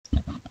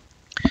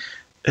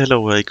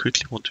Hello, I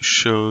quickly want to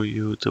show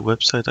you the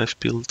website I've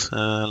built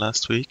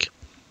last week.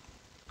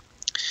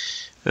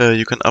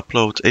 You can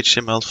upload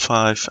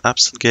HTML5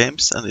 apps and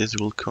games and it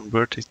will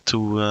convert it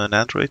to an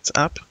Android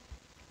app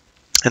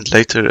and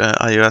later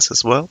iOS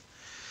as well.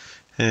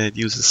 It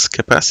uses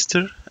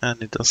capacitor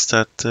and it does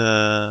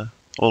that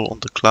all on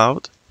the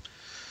cloud.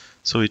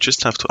 So we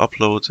just have to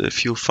upload a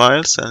few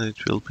files and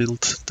it will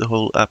build the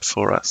whole app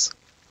for us.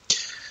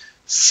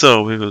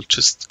 So we will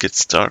just get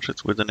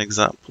started with an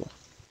example.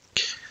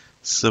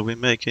 So we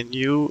make a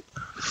new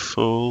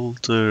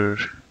folder,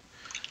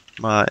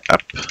 my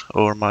app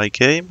or my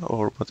game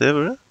or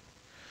whatever.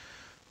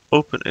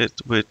 Open it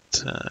with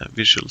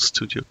Visual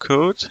Studio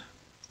Code.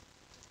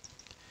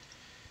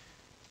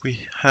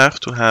 We have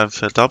to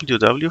have a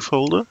www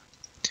folder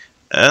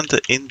and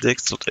the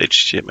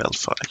index.html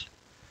file.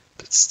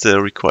 That's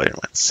the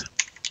requirements.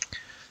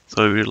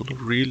 So I will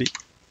really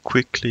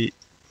quickly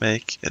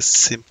make a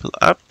simple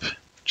app.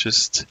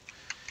 Just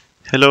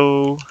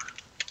hello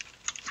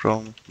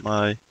from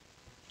my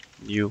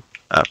new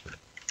app.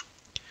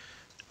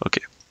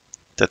 Okay,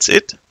 that's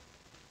it.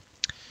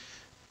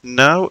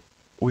 Now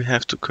we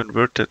have to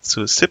convert that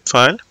to a zip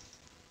file.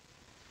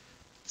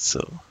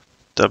 So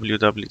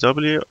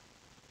www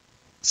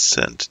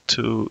send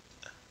to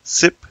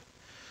zip.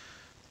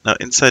 Now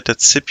inside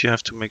that zip you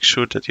have to make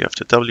sure that you have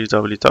the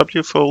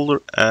www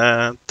folder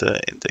and the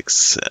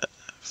index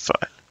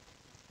file.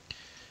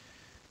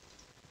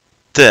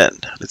 Then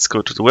let's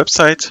go to the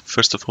website.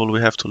 First of all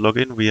we have to log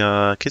in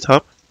via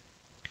GitHub.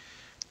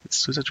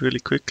 Let's do that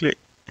really quickly.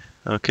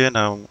 Okay,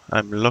 now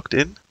I'm logged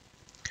in.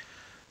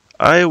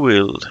 I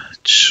will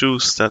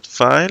choose that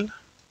file.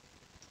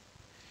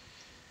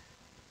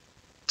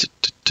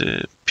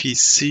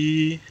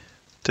 PC,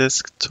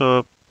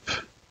 desktop,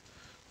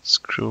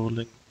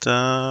 scrolling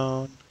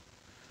down,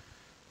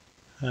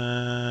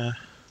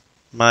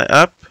 my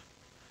app,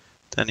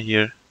 then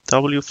here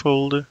W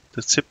folder,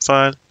 the zip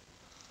file,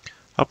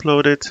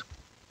 upload it,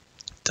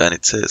 then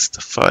it says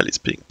the file is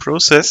being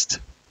processed.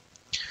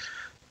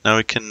 Now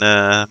we can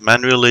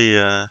manually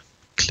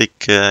click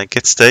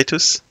get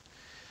status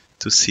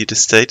to see the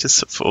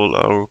status of all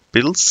our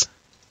builds.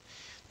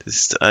 This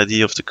is the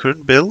ID of the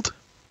current build.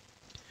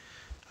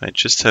 I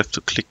just have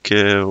to click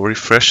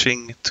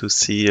refreshing to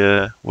see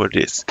where it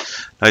is.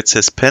 Now it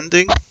says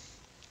pending.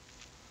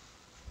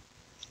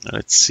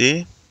 Let's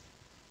see.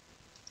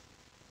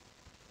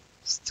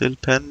 Still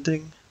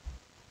pending.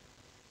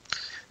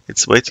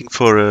 It's waiting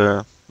for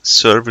a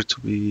server to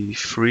be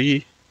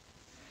free.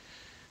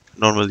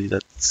 Normally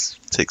that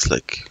takes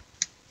like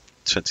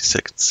 20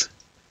 seconds.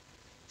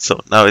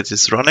 So now it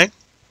is running.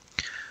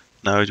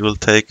 Now it will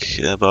take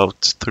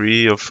about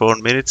 3 or 4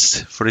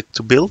 minutes for it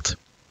to build.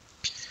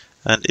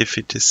 And if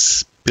it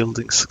is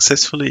building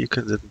successfully, you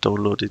can then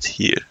download it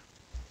here.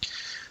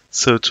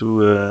 So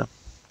to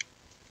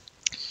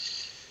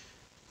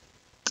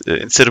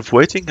instead of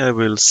waiting, I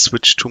will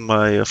switch to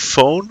my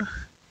phone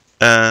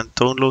and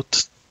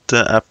download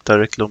the app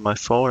directly on my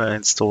phone and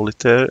install it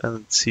there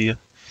and see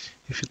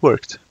if it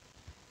worked.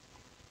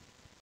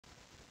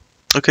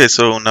 Okay,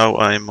 so now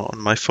I'm on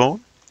my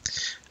phone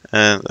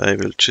and I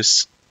will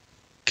just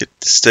get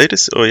the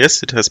status. Oh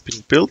yes, it has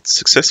been built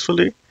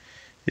successfully.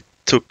 It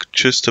took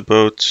just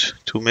about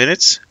 2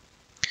 minutes.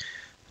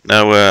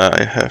 Now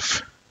I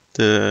have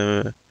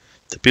the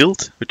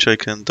build which I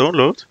can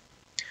download.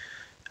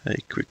 I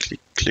quickly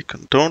click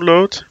on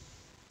download.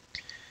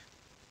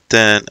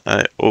 Then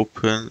I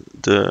open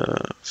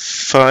the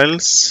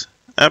files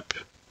app,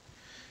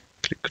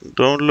 click on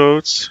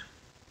downloads.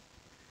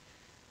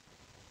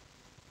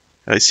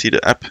 I see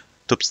the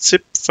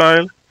app.zip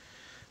file.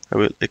 I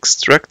will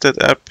extract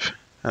that app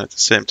and at the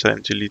same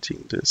time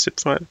deleting the zip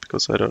file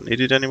because I don't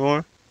need it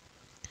anymore.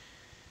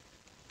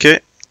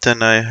 Okay,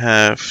 then I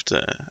have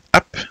the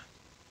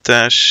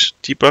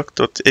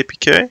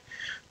app-debug.apk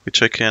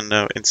which I can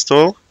now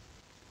install.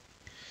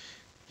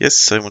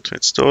 Yes, I want to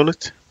install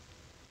it.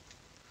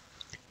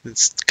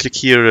 Let's click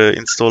here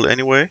install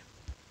anyway.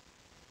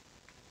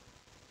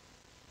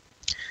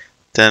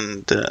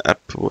 Then the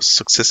app was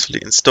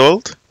successfully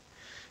installed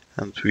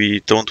and we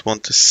don't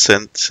want to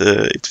send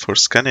it for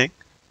scanning.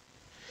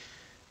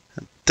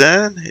 And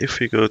then if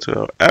we go to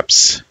our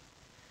apps,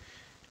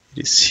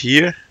 it is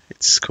here.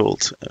 It's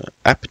called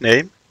app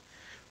name.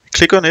 We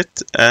click on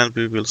it and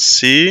we will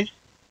see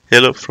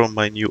hello from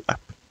my new app.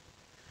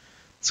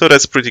 So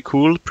that's pretty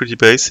cool, pretty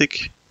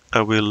basic.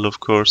 I will of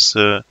course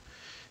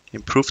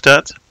improve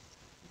that,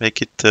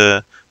 make it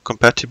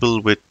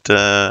compatible with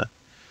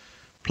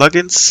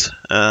plugins,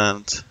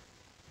 and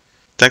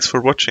thanks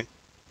for watching.